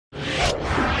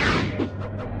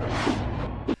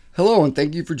Hello and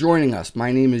thank you for joining us.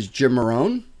 My name is Jim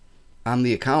Marone. I'm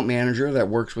the account manager that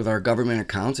works with our government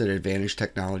accounts at Advantage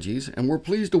Technologies, and we're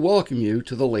pleased to welcome you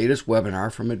to the latest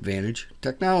webinar from Advantage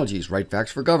Technologies, RightFax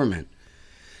for Government.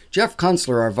 Jeff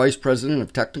Kunstler, our Vice President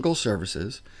of Technical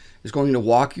Services, is going to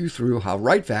walk you through how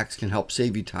RightFax can help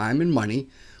save you time and money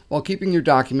while keeping your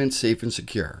documents safe and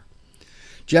secure.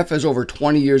 Jeff has over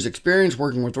 20 years experience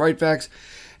working with RightFax,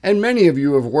 and many of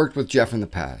you have worked with Jeff in the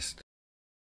past.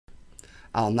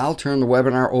 I'll now turn the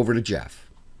webinar over to Jeff.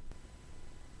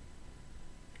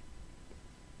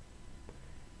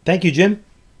 Thank you, Jim.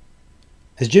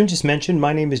 As Jim just mentioned,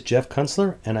 my name is Jeff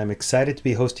Kunstler, and I'm excited to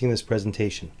be hosting this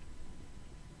presentation.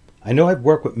 I know I've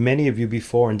worked with many of you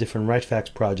before in different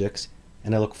RightFax projects,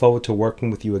 and I look forward to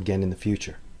working with you again in the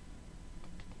future.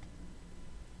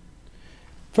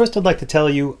 First, I'd like to tell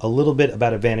you a little bit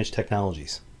about Advantage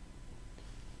Technologies.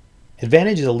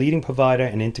 Advantage is a leading provider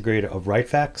and integrator of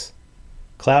RightFax,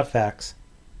 CloudFax,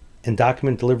 and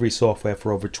document delivery software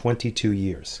for over 22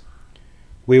 years.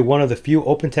 We are one of the few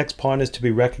OpenText partners to be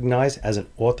recognized as an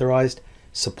authorized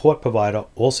support provider,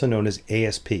 also known as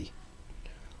ASP.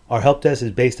 Our help desk is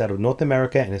based out of North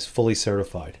America and is fully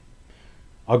certified.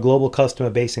 Our global customer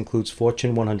base includes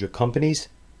Fortune 100 companies,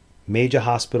 major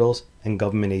hospitals, and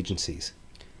government agencies.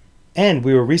 And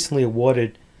we were recently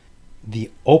awarded the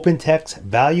OpenText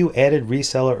Value Added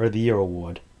Reseller of the Year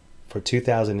Award for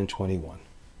 2021.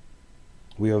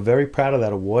 We are very proud of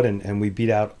that award, and we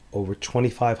beat out over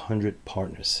 2,500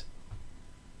 partners.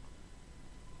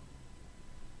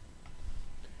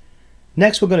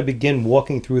 Next, we're going to begin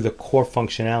walking through the core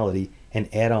functionality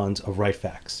and add-ons of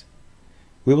RightFax.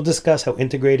 We will discuss how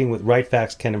integrating with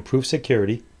RightFax can improve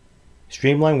security,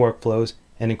 streamline workflows,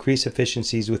 and increase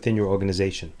efficiencies within your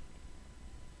organization.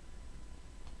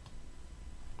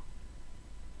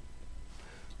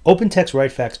 OpenText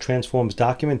RightFax transforms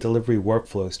document delivery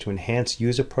workflows to enhance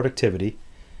user productivity,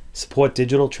 support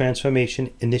digital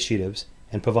transformation initiatives,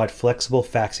 and provide flexible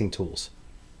faxing tools.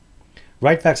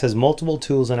 RightFax has multiple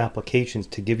tools and applications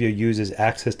to give your users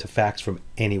access to fax from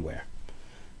anywhere.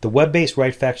 The web-based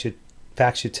RightFax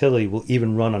fax utility will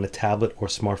even run on a tablet or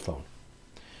smartphone.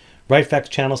 RightFax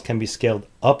channels can be scaled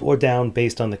up or down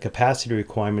based on the capacity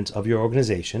requirements of your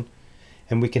organization,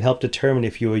 and we can help determine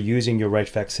if you are using your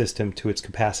RightFax system to its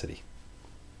capacity.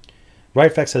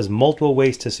 RightFax has multiple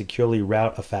ways to securely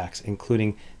route a fax,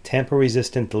 including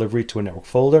tamper-resistant delivery to a network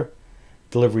folder,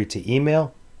 delivery to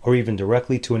email, or even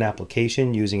directly to an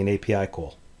application using an API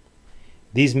call.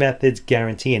 These methods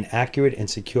guarantee an accurate and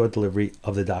secure delivery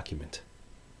of the document.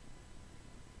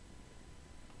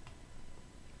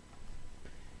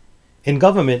 In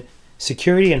government,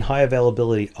 security and high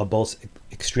availability are both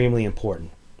extremely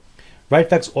important.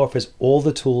 RightFax offers all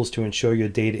the tools to ensure your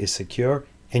data is secure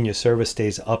and your service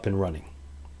stays up and running.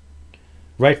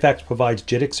 RightFax provides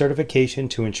JITC certification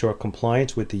to ensure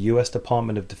compliance with the U.S.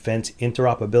 Department of Defense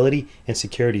interoperability and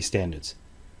security standards.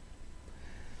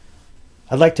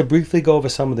 I'd like to briefly go over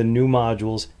some of the new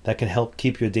modules that can help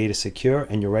keep your data secure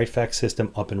and your RightFax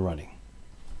system up and running.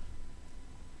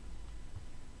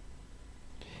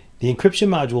 The encryption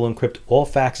module will encrypt all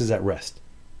faxes at rest.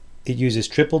 It uses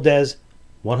triple DES,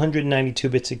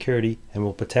 192-bit security, and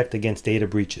will protect against data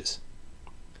breaches.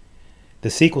 The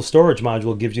SQL storage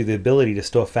module gives you the ability to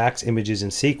store fax images in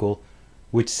SQL,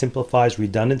 which simplifies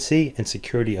redundancy and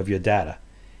security of your data.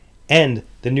 And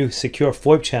the new Secure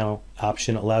FOIP channel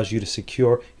option allows you to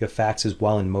secure your faxes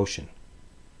while in motion.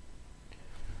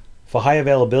 For high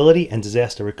availability and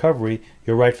disaster recovery,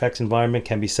 your RightFax environment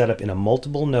can be set up in a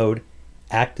multiple node,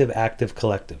 active-active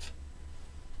collective.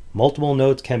 Multiple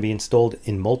nodes can be installed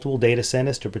in multiple data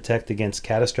centers to protect against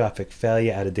catastrophic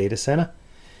failure at a data center,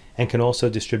 and can also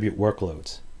distribute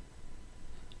workloads.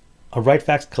 A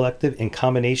RightFax collective in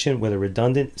combination with a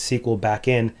redundant SQL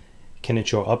backend can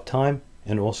ensure uptime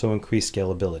and also increase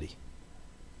scalability.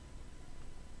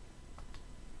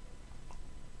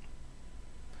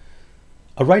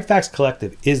 A RightFax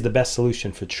collective is the best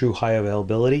solution for true high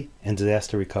availability and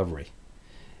disaster recovery.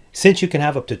 Since you can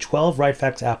have up to 12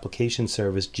 RightFax application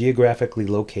servers geographically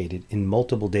located in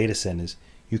multiple data centers,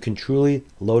 you can truly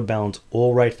load balance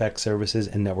all RightFax services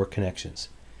and network connections.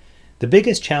 The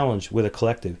biggest challenge with a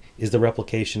collective is the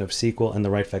replication of SQL and the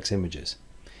RightFax images.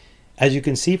 As you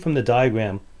can see from the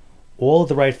diagram, all of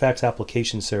the RightFax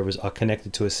application servers are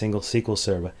connected to a single SQL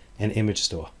server and image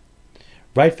store.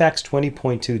 RightFax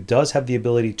 20.2 does have the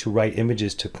ability to write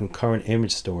images to concurrent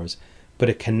image stores, but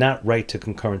it cannot write to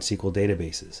concurrent SQL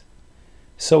databases.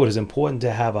 So it is important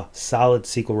to have a solid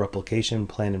SQL replication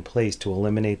plan in place to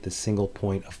eliminate the single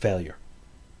point of failure.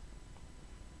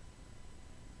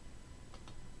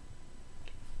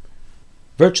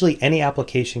 Virtually any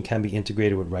application can be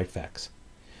integrated with RightFax.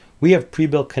 We have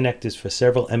pre-built connectors for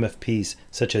several MFPs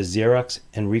such as Xerox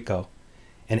and Ricoh,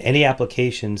 and any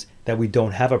applications that we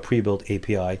don't have a pre-built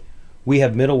API, we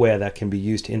have middleware that can be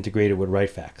used to integrate it with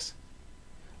RightFax.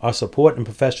 Our support and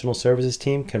professional services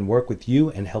team can work with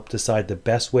you and help decide the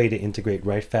best way to integrate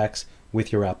RightFax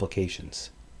with your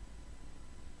applications.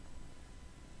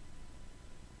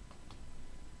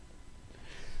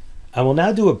 I will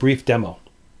now do a brief demo.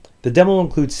 The demo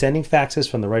includes sending faxes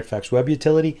from the RightFax web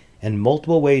utility and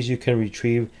multiple ways you can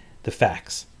retrieve the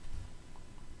fax.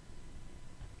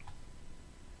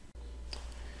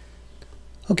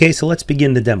 Okay, so let's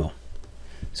begin the demo.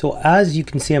 So as you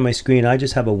can see on my screen, I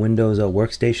just have a Windows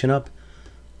workstation up.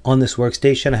 On this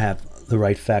workstation, I have the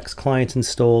RightFax client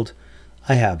installed.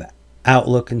 I have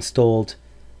Outlook installed.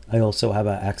 I also have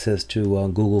access to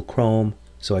Google Chrome,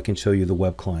 so I can show you the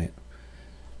web client.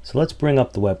 So let's bring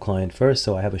up the web client first.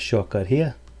 So I have a shortcut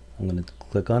here. I'm going to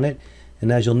click on it.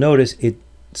 And as you'll notice, it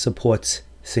supports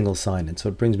single sign-in. So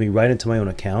it brings me right into my own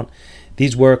account.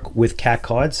 These work with CAT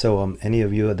cards. So any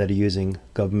of you that are using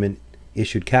government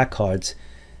issued CAT cards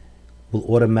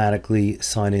will automatically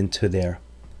sign into their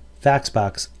fax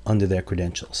box under their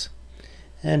credentials.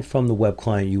 And from the web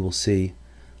client, you will see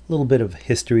a little bit of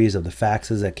histories of the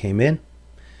faxes that came in.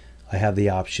 I have the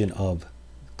option of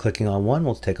clicking on one.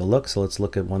 We'll take a look. So let's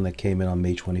look at one that came in on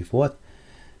May 24th.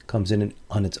 Comes in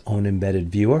on its own embedded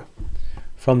viewer.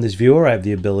 From this viewer, I have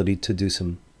the ability to do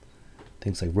some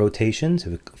things like rotations.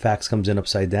 If a fax comes in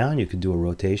upside down, you can do a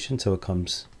rotation so it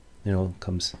comes,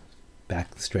 comes back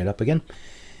straight up again.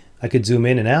 I could zoom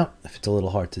in and out. If it's a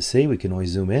little hard to see, we can always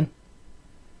zoom in.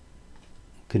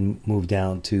 Can move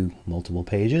down to multiple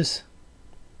pages.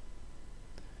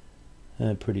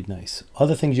 Pretty nice.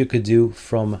 Other things you could do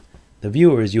from the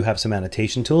viewer is you have some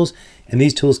annotation tools, and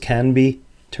these tools can be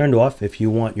turned off if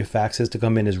you want your faxes to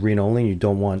come in as read-only and you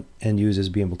don't want end users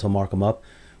being able to mark them up.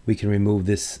 We can remove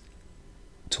this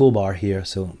toolbar here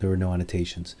so there are no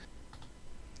annotations.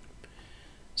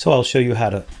 So I'll show you how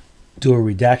to do a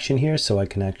redaction here, so I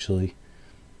can actually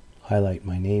highlight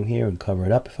my name here and cover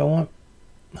it up if I want.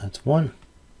 That's one.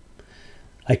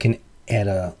 I can add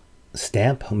a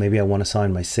stamp. Maybe I want to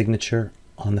sign my signature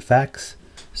on the fax.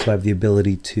 So I have the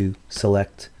ability to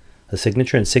select a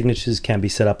signature, and signatures can be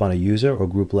set up on a user or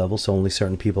group level, so only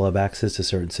certain people have access to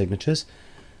certain signatures.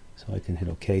 So I can hit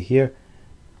OK here,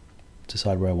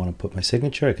 decide where I want to put my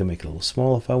signature. I can make it a little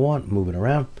small if I want, move it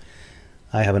around.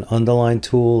 I have an underline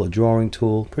tool, a drawing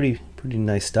tool, pretty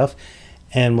nice stuff.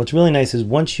 And what's really nice is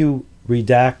once you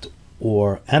redact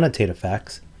or annotate a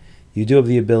fax, you do have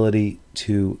the ability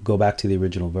to go back to the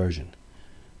original version.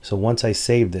 So once I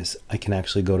save this, I can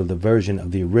actually go to the version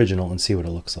of the original and see what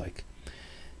it looks like.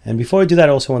 And before I do that,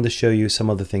 I also wanted to show you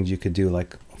some other things you could do.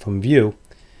 Like from view,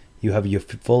 you have your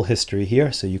full history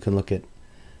here, so you can look at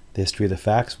the history of the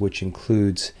fax, which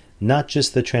includes not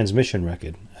just the transmission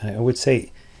record. I would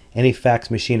say any fax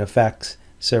machine or fax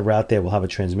server out there will have a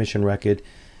transmission record,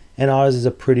 and ours is a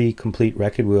pretty complete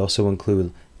record. We also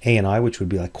include ANI, which would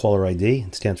be like caller ID.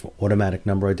 It stands for automatic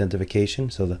number identification,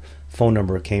 so the phone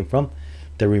number it came from.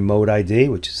 The remote ID,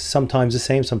 which is sometimes the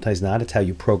same, sometimes not. It's how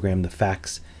you program the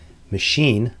fax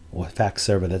machine or fax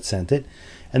server that sent it.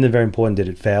 And then very important, did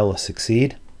it fail or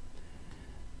succeed?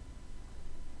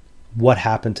 What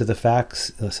happened to the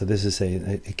fax? So this is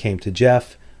it came to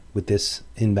Jeff with this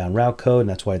inbound route code, and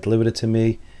that's why it delivered it to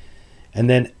me. And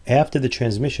then after the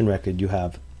transmission record, you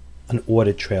have an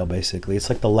audit trail, basically. It's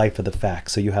like the life of the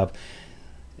fax. So you have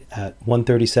at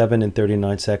 1:37 and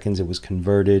 39 seconds, it was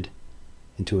converted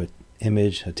into an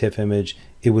image, a TIFF image.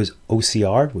 It was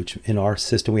OCR'd, which in our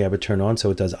system we have it turned on,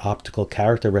 so it does optical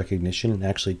character recognition and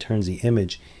actually turns the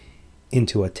image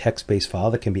into a text-based file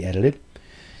that can be edited.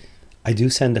 I do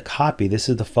send a copy. This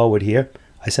is the forward here.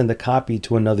 I send a copy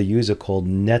to another user called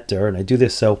Netter, and I do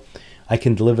this so I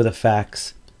can deliver the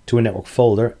fax to a network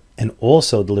folder and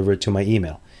also deliver it to my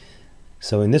email.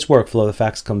 So in this workflow, the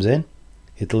fax comes in,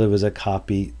 it delivers a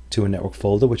copy to a network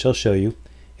folder, which I'll show you.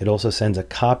 It also sends a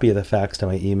copy of the fax to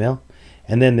my email.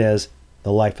 And then there's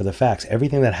the life of the fax.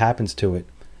 Everything that happens to it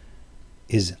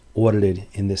is audited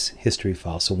in this history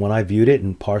file. So when I viewed it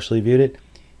and partially viewed it,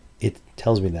 it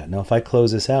tells me that. Now if I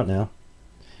close this out now,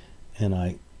 and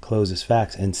I close this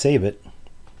fax and save it,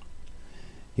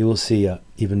 you will see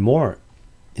even more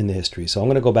in the history. So I'm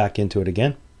going to go back into it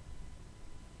again.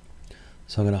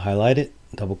 So I'm going to highlight it,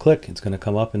 double click, it's going to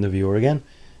come up in the viewer again,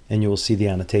 and you will see the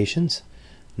annotations.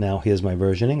 Now here's my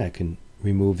versioning. I can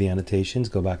remove the annotations,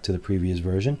 go back to the previous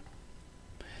version.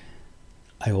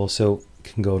 I also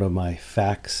can go to my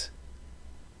fax,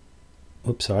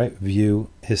 view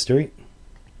history.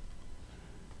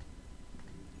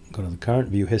 go to the current,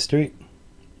 view history,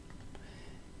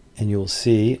 and you will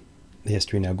see the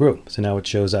history now grew. So now it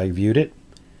shows I viewed it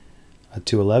at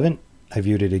 2:11, I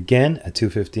viewed it again at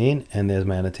 2:15, and there's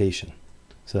my annotation.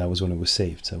 So that was when it was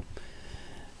saved. So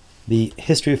the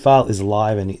history file is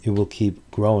live, and it will keep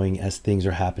growing as things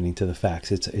are happening to the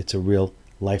fax. It's a real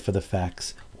life of the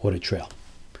fax audit trail.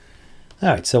 All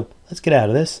right, so let's get out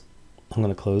of this. I'm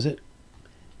going to close it,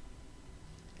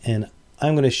 and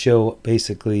I'm going to show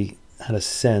basically how to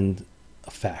send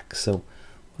a fax. So what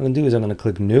I'm going to do is I'm going to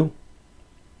click New,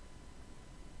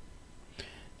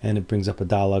 and it brings up a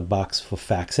dialog box for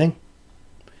faxing.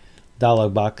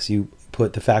 Dialog box, you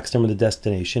put the fax number, the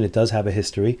destination. It does have a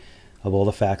history of all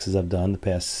the faxes I've done, the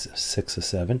past 6 or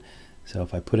 7. So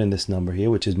if I put in this number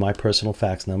here, which is my personal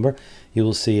fax number, you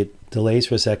will see it delays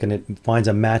for a second. It finds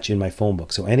a match in my phone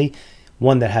book. So any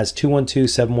one that has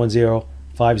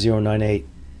 212-710-5098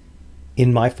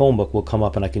 in my phone book will come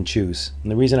up, and I can choose.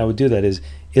 And the reason I would do that is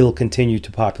it'll continue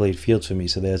to populate fields for me.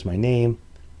 So there's my name.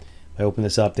 If I open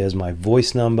this up, there's my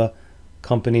voice number,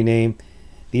 company name.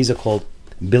 These are called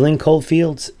billing code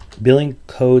fields. Billing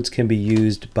codes can be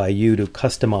used by you to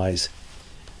customize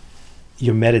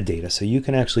your metadata. So you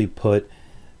can actually put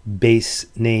base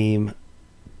name,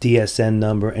 DSN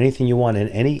number, anything you want, and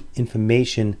any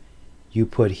information you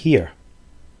put here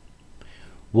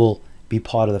will be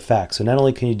part of the fax. So not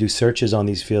only can you do searches on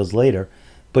these fields later,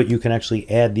 but you can actually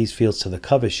add these fields to the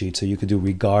cover sheet. So you could do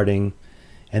regarding,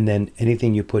 and then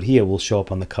anything you put here will show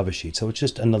up on the cover sheet. So it's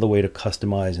just another way to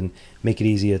customize and make it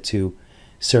easier to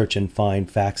search and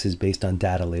find faxes based on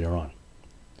data later on.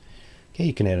 Okay,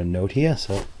 you can add a note here.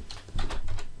 So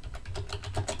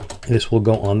this will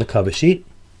go on the cover sheet.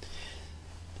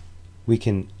 We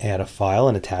can add a file,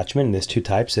 an attachment, and there's two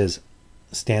types. There's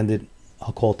standard,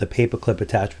 I'll call it the paperclip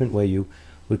attachment, where you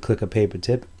would click a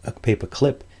paper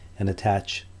clip and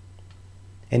attach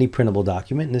any printable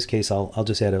document. In this case, I'll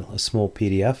just add a small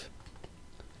PDF.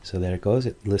 So there it goes.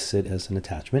 It lists it as an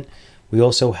attachment. We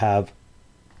also have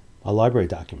our library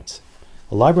documents.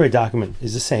 A library document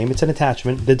is the same. It's an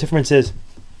attachment. The difference is,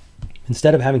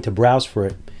 instead of having to browse for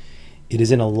it, it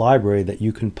is in a library that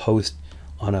you can post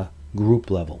on a group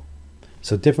level.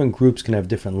 So different groups can have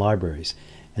different libraries.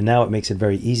 And now it makes it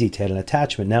very easy to add an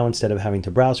attachment. Now instead of having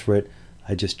to browse for it,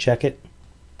 I just check it,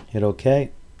 hit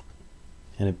OK,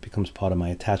 and it becomes part of my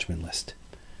attachment list.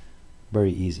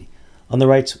 Very easy. On the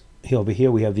right over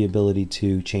here, we have the ability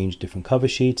to change different cover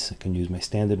sheets. I can use my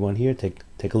standard one here. Take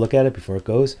a look at it before it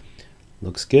goes.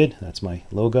 Looks good. That's my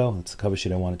logo. That's the cover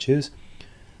sheet I want to choose.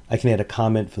 I can add a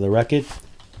comment for the record.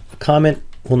 A comment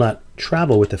will not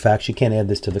travel with the fax. You can't add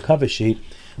this to the cover sheet,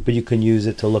 but you can use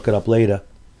it to look it up later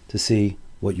to see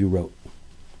what you wrote.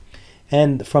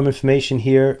 And from information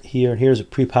here's a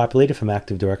pre-populated from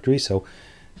Active Directory. So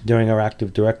during our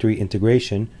Active Directory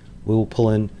integration, we will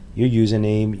pull in your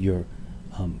username, your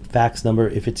fax number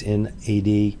if it's in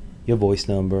AD, your voice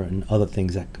number, and other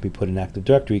things that can be put in Active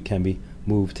Directory can be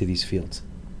moved to these fields.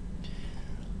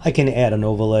 I can add an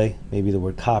overlay, maybe the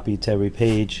word copy to every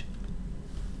page.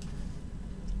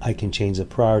 I can change the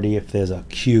priority if there's a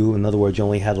queue. In other words, you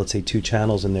only had, let's say, 2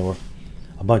 channels and there were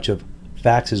a bunch of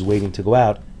faxes waiting to go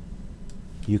out.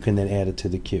 You can then add it to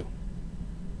the queue.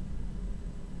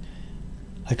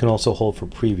 I can also hold for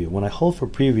preview. When I hold for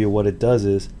preview, what it does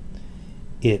is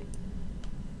it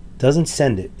doesn't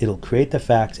send it. It'll create the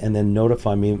fax and then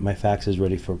notify me my fax is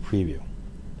ready for preview.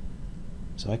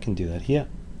 So I can do that here.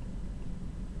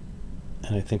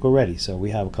 And I think we're ready. So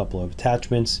we have a couple of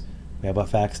attachments. We have our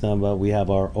fax number. We have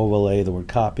our overlay, the word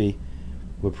copy.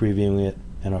 We're previewing it,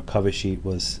 and our cover sheet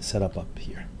was set up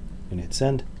here. And hit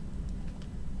send.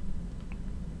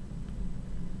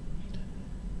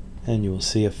 And you will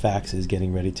see a fax is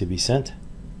getting ready to be sent.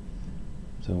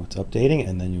 So it's updating,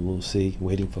 and then you will see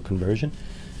waiting for conversion.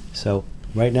 So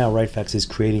right now, RightFax is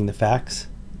creating the fax.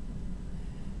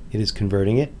 It is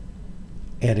converting it,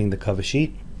 adding the cover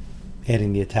sheet,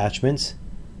 adding the attachments,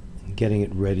 and getting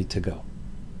it ready to go.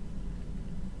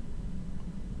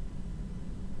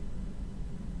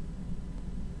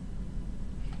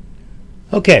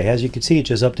 Okay, as you can see, it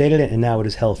just updated it, and now it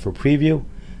is held for preview.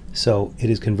 So it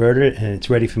is converted, and it's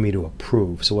ready for me to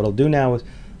approve. So what I'll do now is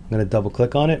I'm going to double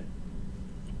click on it,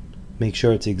 make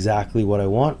sure it's exactly what I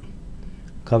want.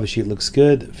 Cover sheet looks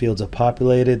good. The fields are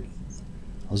populated.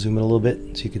 I'll zoom in a little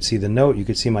bit so you can see the note. You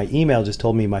can see my email just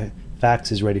told me my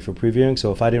fax is ready for previewing.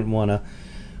 So if I didn't want to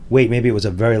wait, maybe it was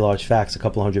a very large fax, a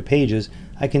couple hundred pages,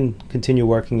 I can continue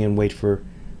working and wait for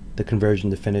the conversion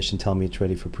to finish and tell me it's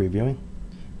ready for previewing.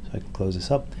 So I can close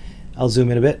this up. I'll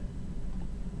zoom in a bit.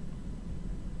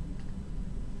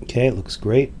 Okay, it looks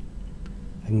great.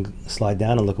 I can slide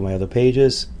down and look at my other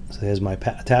pages. So there's my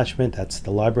attachment. That's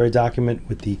the library document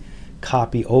with the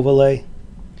copy overlay.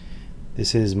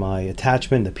 This is my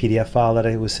attachment, the PDF file that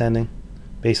I was sending.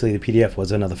 Basically, the PDF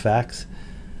was another fax.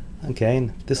 Okay,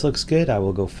 and if this looks good, I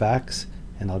will go fax,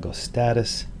 and I'll go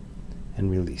status and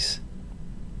release.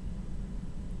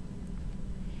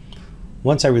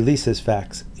 Once I release this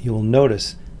fax, you will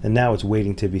notice that now it's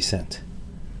waiting to be sent.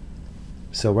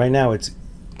 So right now it's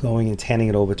going and handing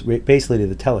it over to basically to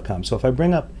the telecom. So if I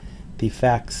bring up the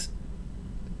fax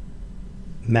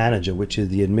manager, which is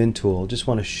the admin tool, just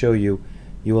want to show you,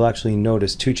 you will actually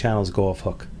notice 2 channels go off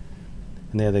hook.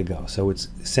 And there they go. So it's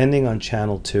sending on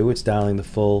channel 2. It's dialing the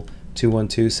full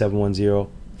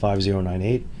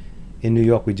 212-710-5098. In New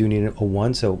York, we do need a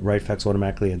 1, so RightFax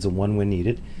automatically adds a 1 when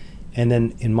needed. And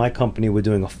then in my company, we're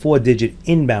doing a 4-digit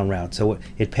inbound route. So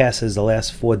it passes the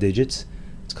last 4 digits.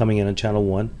 It's coming in on channel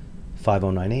 1,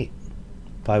 5098.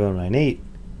 5098,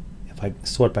 if I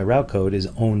sort by route code, is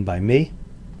owned by me.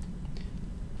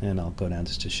 And I'll go down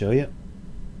just to show you.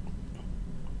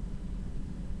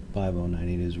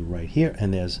 5098 is right here,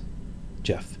 and there's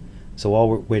Jeff. So while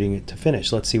we're waiting it to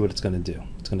finish, let's see what it's going to do.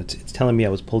 It's telling me I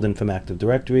was pulled in from Active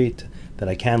Directory, that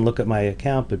I can look at my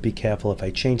account, but be careful if I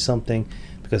change something,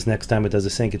 because next time it does a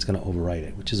sync, it's going to overwrite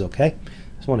it, which is okay.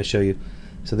 Just want to show you.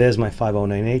 So there's my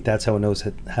 5098. That's how it knows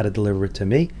how to deliver it to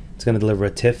me. It's going to deliver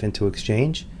a TIFF into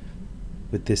Exchange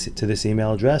with this to this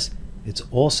email address. It's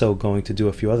also going to do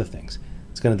a few other things.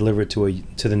 It's going to deliver it to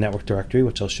the network directory,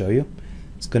 which I'll show you.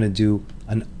 It's going to do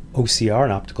an OCR,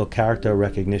 an optical character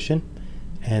recognition,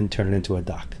 and turn it into a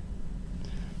doc.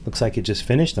 Looks like it just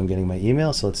finished. I'm getting my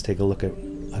email, so let's take a look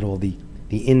at all the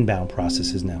inbound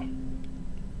processes now.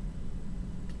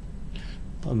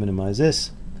 I'll minimize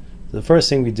this. So the first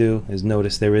thing we do is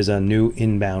notice there is a new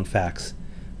inbound fax.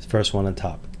 It's the first one on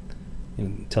top.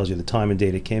 It tells you the time and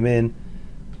date it came in,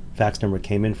 fax number it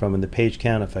came in from, and the page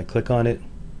count. If I click on it,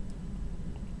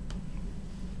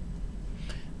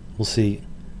 we'll see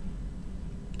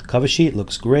the cover sheet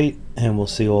looks great, and we'll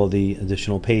see all the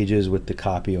additional pages with the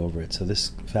copy over it. So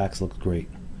this fax looks great.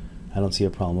 I don't see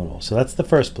a problem at all. So that's the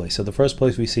first place. So the first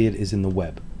place we see it is in the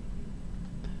web.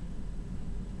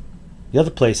 The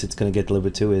other place it's going to get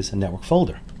delivered to is a network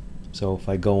folder. So if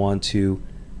I go on to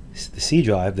the C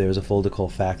drive, there's a folder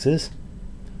called faxes.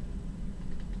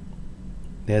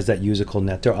 There's that user called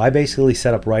Netter. I basically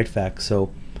set up RightFax, so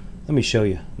let me show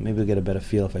you. Maybe we'll get a better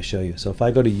feel if I show you. So if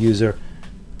I go to user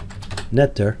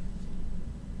Netter,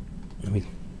 let me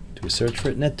do a search for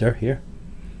it, Netter here.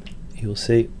 You'll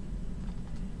see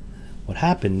what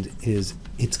happened is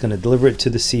it's going to deliver it to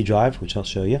the C drive, which I'll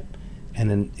show you. And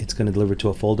then it's going to deliver to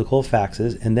a folder called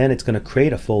faxes, and then it's going to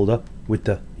create a folder with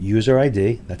the user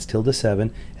ID, that's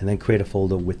 ~7, and then create a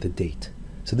folder with the date.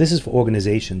 So this is for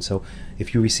organization. So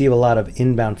if you receive a lot of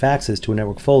inbound faxes to a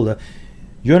network folder,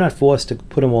 you're not forced to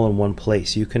put them all in one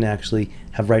place. You can actually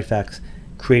have RightFax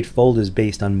create folders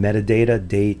based on metadata,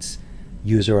 dates,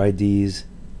 user IDs,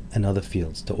 and other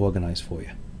fields to organize for you.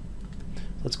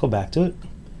 Let's go back to it.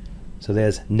 So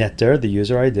there's Netter, the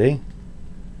user ID,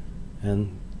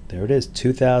 and there it is,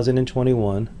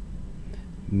 2021,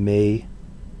 May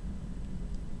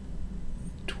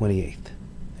 28th.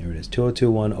 There it is,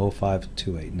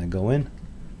 2021-0528. And I go in,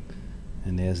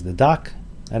 and there's the doc.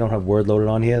 I don't have Word loaded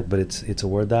on here, but it's a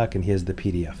Word doc, and here's the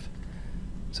PDF.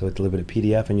 So it delivered a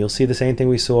PDF, and you'll see the same thing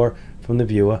we saw from the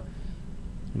viewer.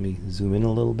 Let me zoom in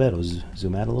a little bit, or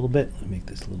zoom out a little bit. Let me make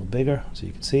this a little bigger so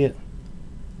you can see it.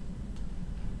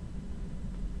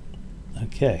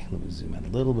 Okay, let me zoom out a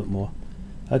little bit more.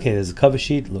 Okay, there's a cover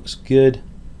sheet, looks good,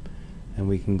 and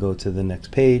we can go to the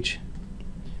next page.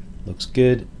 Looks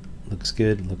good, looks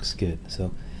good, looks good.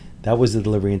 So that was the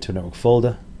delivery into a network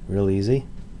folder, real easy.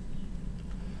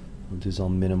 I'll do is I'll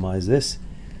minimize this.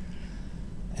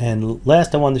 And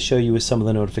last I wanted to show you is some of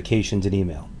the notifications in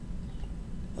email.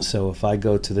 So if I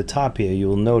go to the top here, you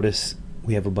will notice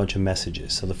we have a bunch of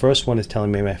messages. So the first one is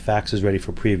telling me my fax is ready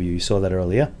for preview. You saw that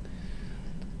earlier.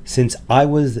 Since I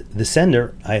was the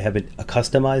sender, I have a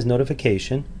customized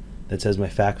notification that says my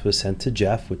fax was sent to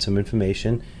Jeff with some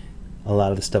information. A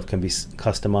lot of the stuff can be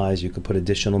customized. You could put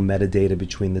additional metadata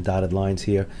between the dotted lines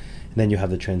here. And then you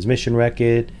have the transmission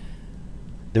record,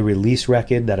 the release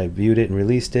record that I viewed it and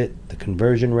released it, the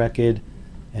conversion record,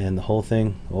 and the whole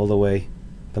thing all the way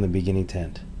from the beginning to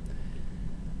end.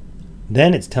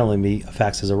 Then it's telling me a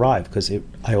fax has arrived because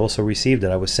I also received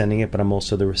it. I was sending it, but I'm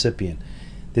also the recipient.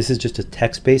 This is just a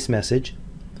text-based message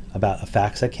about a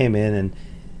fax that came in, and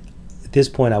at this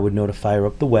point I would know to fire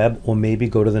up the web or maybe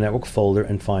go to the network folder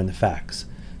and find the fax.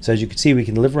 So as you can see, we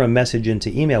can deliver a message into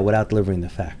email without delivering the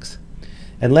fax.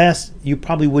 And last, you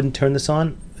probably wouldn't turn this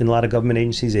on. In a lot of government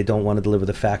agencies, they don't want to deliver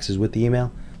the faxes with the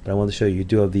email. but I wanted to show you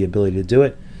do have the ability to do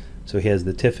it. So here's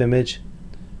the TIFF image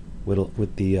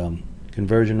with the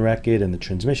conversion record and the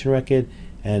transmission record,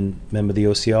 and remember the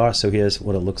OCR. So here's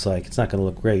what it looks like. It's not going to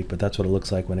look great, but that's what it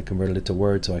looks like when I converted it to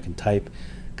Word, so I can type,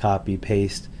 copy,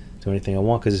 paste, do anything I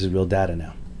want, because this is real data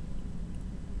now.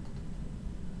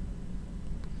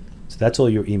 So that's all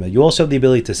your email. You also have the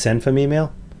ability to send from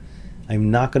email. I'm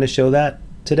not going to show that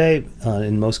today.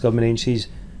 In most government agencies,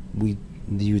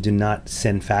 you do not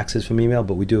send faxes from email,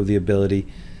 but we do have the ability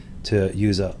to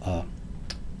use a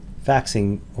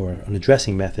faxing or an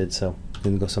addressing method. So you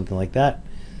can go something like that,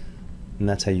 and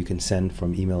that's how you can send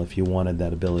from email if you wanted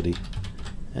that ability.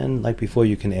 And like before,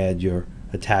 you can add your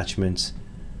attachments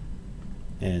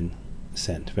and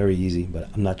send. Very easy, but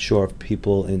I'm not sure if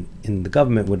people in the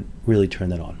government would really turn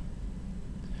that on.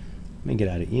 Let me get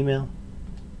out of email.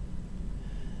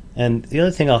 And the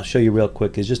other thing I'll show you real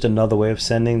quick is just another way of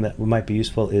sending that might be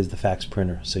useful is the fax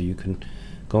printer. So you can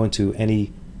go into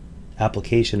any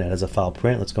application that has a file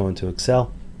print. Let's go into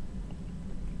Excel.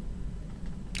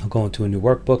 I'll go into a new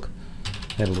workbook,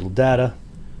 add a little data,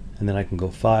 and then I can go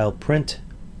File, Print,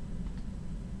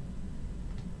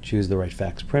 choose the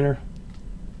RightFax printer,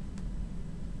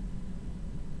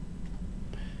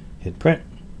 hit print,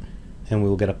 and we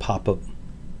will get a pop-up.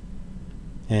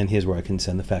 And here's where I can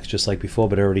send the fax just like before,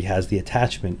 but it already has the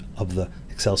attachment of the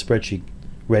Excel spreadsheet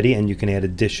ready, and you can add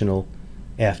additional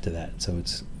after that. So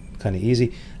it's kind of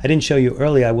easy. I didn't show you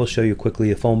earlier. I will show you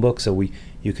quickly a phone book. So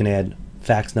you can add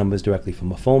fax numbers directly from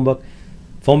a phone book.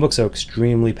 Phone books are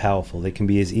extremely powerful. They can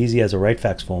be as easy as a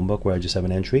RightFax phone book where I just have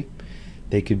an entry.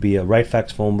 They could be a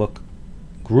RightFax phone book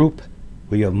group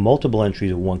where you have multiple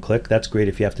entries at one click. That's great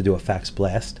if you have to do a fax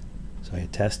blast. So I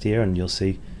hit test here, and you'll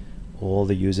see all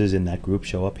the users in that group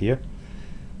show up here.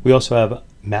 We also have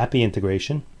MAPI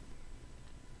integration.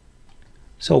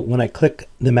 So when I click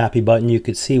the MAPI button, you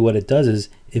could see what it does is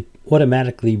it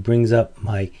automatically brings up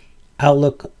my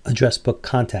Outlook address book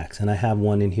contacts, and I have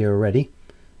one in here already,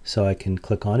 so I can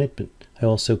click on it, but I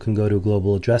also can go to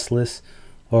global address list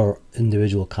or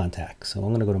individual contacts. So I'm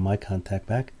going to go to my contact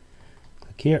back,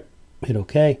 click here, hit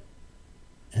OK,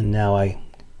 and now I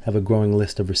have a growing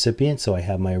list of recipients. So I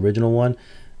have my original one,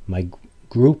 my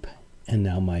group, and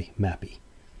now my MAPI.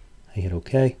 I hit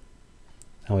OK.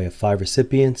 Now I have 5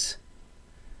 recipients.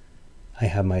 I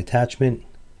have my attachment.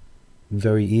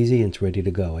 Very easy, and it's ready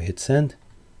to go. I hit send,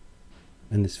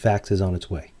 and this fax is on its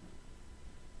way.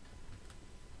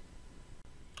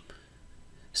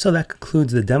 So that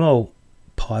concludes the demo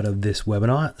part of this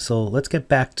webinar. So let's get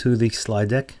back to the slide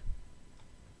deck.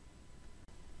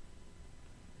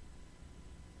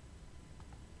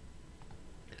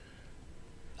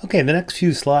 Okay, the next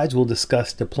few slides will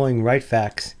discuss deploying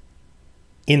RightFax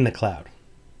in the cloud.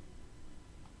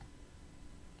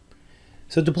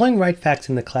 So deploying RightFax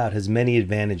in the cloud has many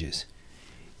advantages.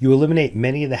 You eliminate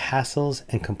many of the hassles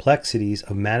and complexities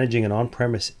of managing an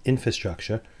on-premise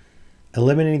infrastructure,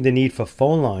 eliminating the need for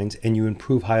phone lines, and you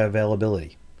improve high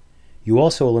availability. You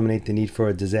also eliminate the need for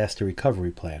a disaster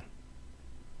recovery plan.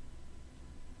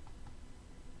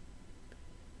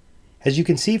 As you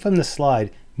can see from the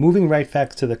slide, moving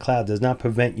RightFax to the cloud does not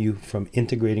prevent you from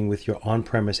integrating with your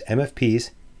on-premise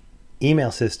MFPs,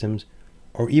 email systems,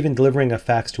 or even delivering a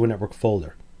fax to a network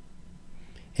folder.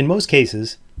 In most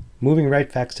cases, moving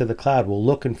RightFax to the cloud will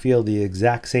look and feel the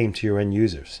exact same to your end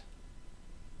users.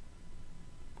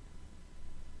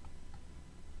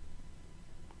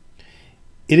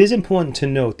 It is important to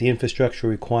note the infrastructure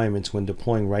requirements when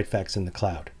deploying RightFax in the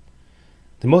cloud.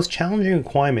 The most challenging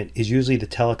requirement is usually the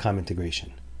telecom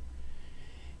integration.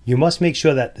 You must make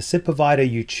sure that the SIP provider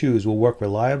you choose will work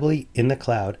reliably in the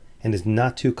cloud and is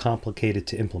not too complicated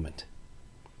to implement.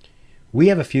 We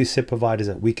have a few SIP providers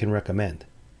that we can recommend.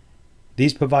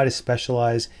 These providers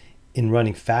specialize in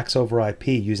running fax over IP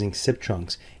using SIP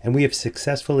trunks, and we have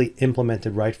successfully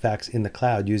implemented RightFax in the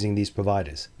cloud using these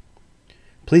providers.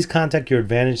 Please contact your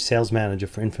Advantage sales manager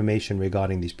for information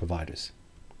regarding these providers.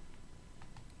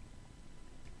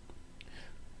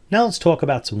 Now let's talk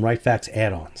about some RightFax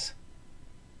add-ons.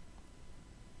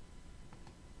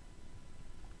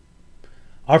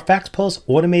 Our FaxPulse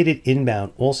Automated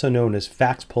Inbound, also known as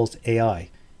FaxPulse AI,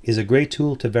 is a great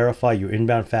tool to verify your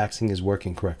inbound faxing is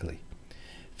working correctly.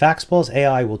 FaxPulse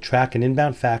AI will track an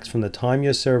inbound fax from the time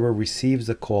your server receives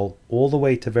the call all the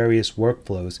way to various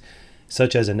workflows,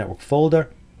 such as a network folder,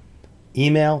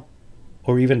 email,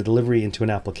 or even a delivery into an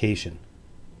application.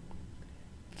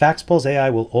 FaxPulse AI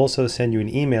will also send you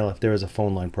an email if there is a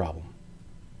phone line problem.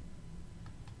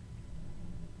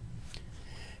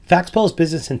 FaxPulse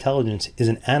Business Intelligence is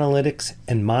an analytics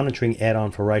and monitoring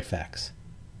add-on for RightFax.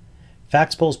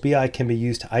 FaxPulse BI can be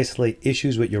used to isolate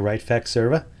issues with your RightFax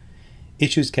server.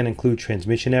 Issues can include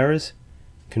transmission errors,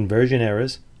 conversion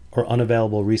errors, or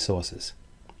unavailable resources.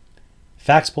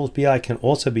 FaxPulse BI can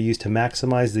also be used to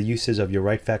maximize the usage of your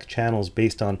RightFax channels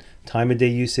based on time of day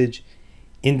usage,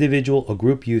 individual or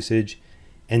group usage,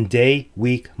 and day,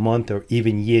 week, month, or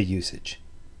even year usage.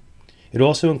 It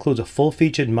also includes a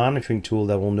full-featured monitoring tool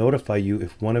that will notify you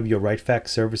if one of your RightFax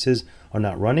services are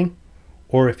not running,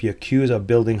 or if your queues are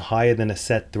building higher than a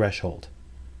set threshold.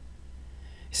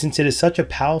 Since it is such a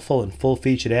powerful and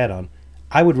full-featured add-on,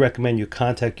 I would recommend you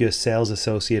contact your sales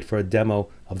associate for a demo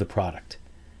of the product.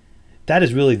 That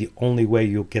is really the only way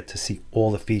you'll get to see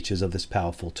all the features of this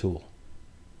powerful tool.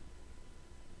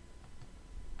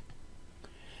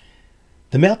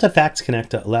 The Mail to Fax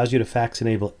connector allows you to fax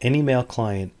enable any mail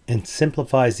client and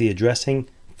simplifies the addressing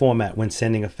format when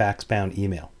sending a fax-bound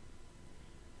email.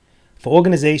 For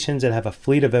organizations that have a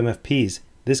fleet of MFPs,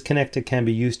 this connector can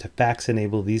be used to fax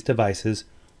enable these devices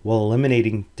while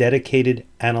eliminating dedicated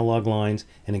analog lines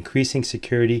and increasing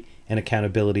security and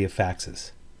accountability of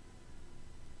faxes.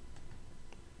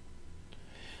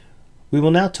 We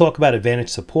will now talk about Advantage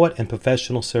support and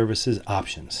professional services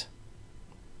options.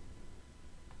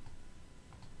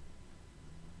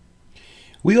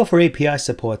 We offer API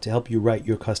support to help you write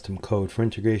your custom code for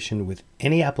integration with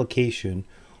any application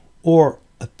or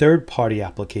a third-party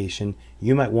application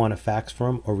you might want to fax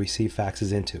from or receive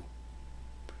faxes into.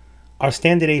 Our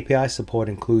standard API support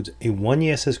includes a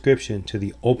 1-year subscription to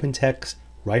the OpenText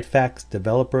RightFax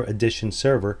Developer Edition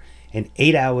server and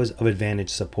 8 hours of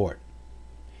Advantage support.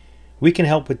 We can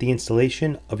help with the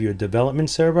installation of your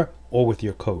development server or with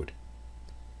your code.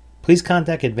 Please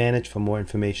contact Advantage for more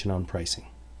information on pricing.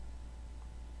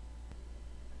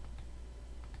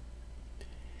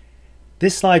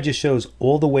 This slide just shows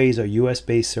all the ways our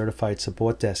US-based certified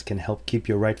support desk can help keep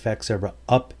your RightFax server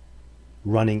up,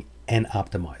 running, and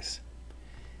optimized.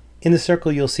 In the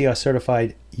circle, you'll see our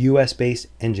certified US-based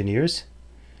engineers.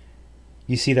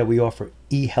 You see that we offer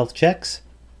e-health checks.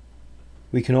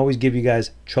 We can always give you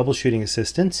guys troubleshooting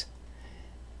assistance.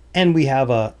 And we have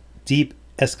a deep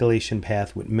escalation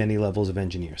path with many levels of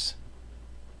engineers.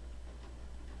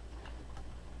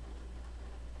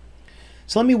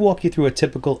 So let me walk you through a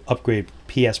typical upgrade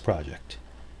PS project.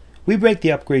 We break the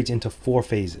upgrades into 4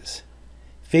 phases.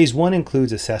 Phase 1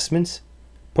 includes assessments,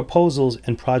 proposals,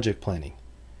 and project planning.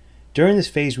 During this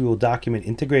phase, we will document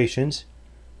integrations,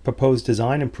 propose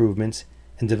design improvements,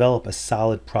 and develop a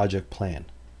solid project plan.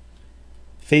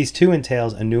 Phase 2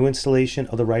 entails a new installation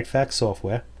of the RightFax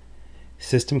software,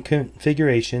 system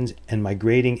configurations, and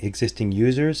migrating existing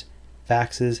users,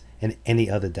 faxes, and any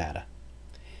other data.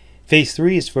 Phase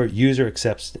 3 is for user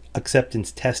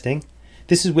acceptance testing.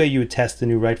 This is where you would test the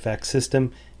new RightFax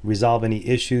system, resolve any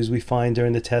issues we find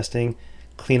during the testing,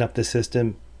 clean up the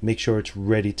system, make sure it's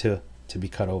ready to be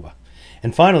cut over.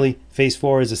 And finally, Phase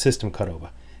 4 is a system cutover.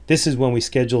 This is when we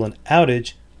schedule an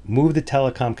outage, move the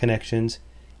telecom connections,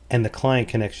 and the client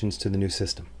connections to the new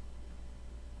system.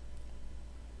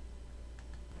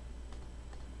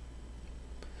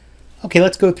 Okay,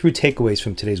 let's go through takeaways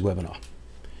from today's webinar.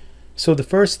 So the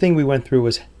first thing we went through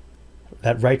was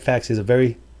that RightFax is a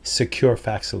very secure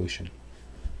fax solution.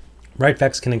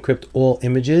 RightFax can encrypt all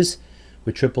images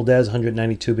with triple DES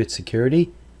 192-bit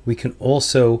security. We can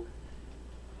also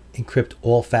encrypt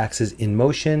all faxes in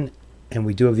motion, and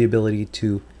we do have the ability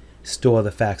to store the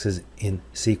faxes in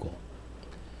SQL.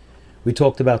 We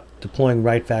talked about deploying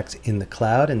RightFax in the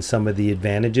cloud and some of the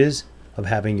advantages of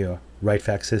having your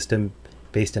RightFax system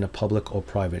based in a public or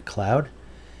private cloud.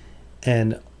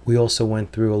 And we also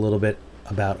went through a little bit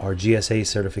about our GSA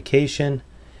certification,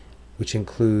 which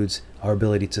includes our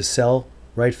ability to sell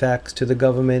RightFax to the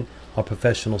government, our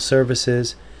professional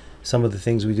services, some of the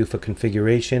things we do for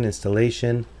configuration,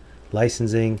 installation,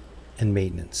 licensing, and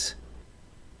maintenance.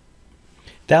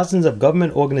 Thousands of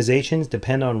government organizations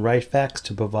depend on RightFax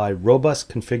to provide robust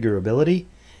configurability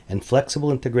and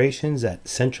flexible integrations that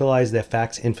centralize their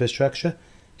fax infrastructure,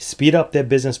 speed up their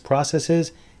business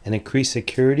processes, and increase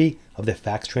security of their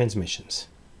fax transmissions.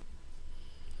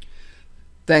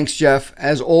 Thanks, Jeff.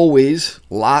 As always,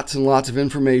 lots and lots of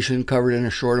information covered in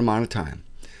a short amount of time.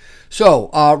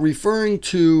 So, referring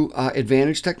to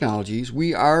Advantage Technologies,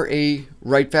 we are a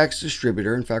RightFax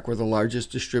distributor. In fact, we're the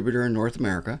largest distributor in North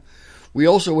America. We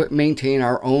also maintain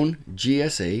our own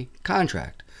GSA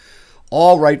contract.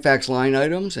 All RightFax line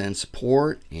items and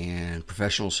support and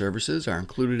professional services are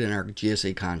included in our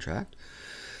GSA contract.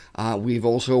 We've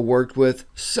also worked with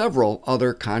several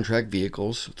other contract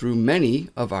vehicles through many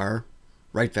of our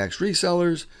RightFax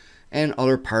resellers and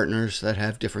other partners that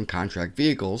have different contract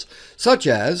vehicles, such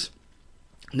as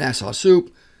Nassau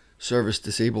Soup, service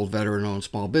disabled veteran-owned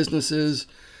small businesses,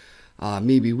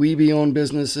 Meeby-Weeby-owned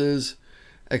businesses,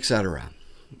 etc.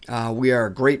 We are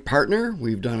a great partner.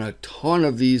 We've done a ton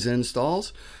of these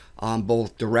installs,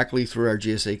 both directly through our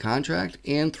GSA contract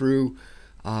and through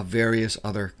various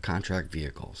other contract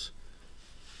vehicles.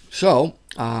 So,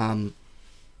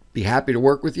 be happy to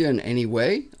work with you in any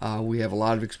way. We have a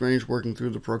lot of experience working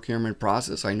through the procurement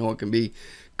process. I know it can be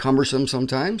cumbersome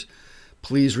sometimes.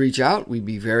 Please reach out. We'd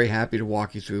be very happy to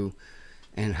walk you through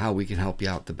and how we can help you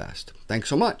out the best. Thanks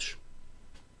so much.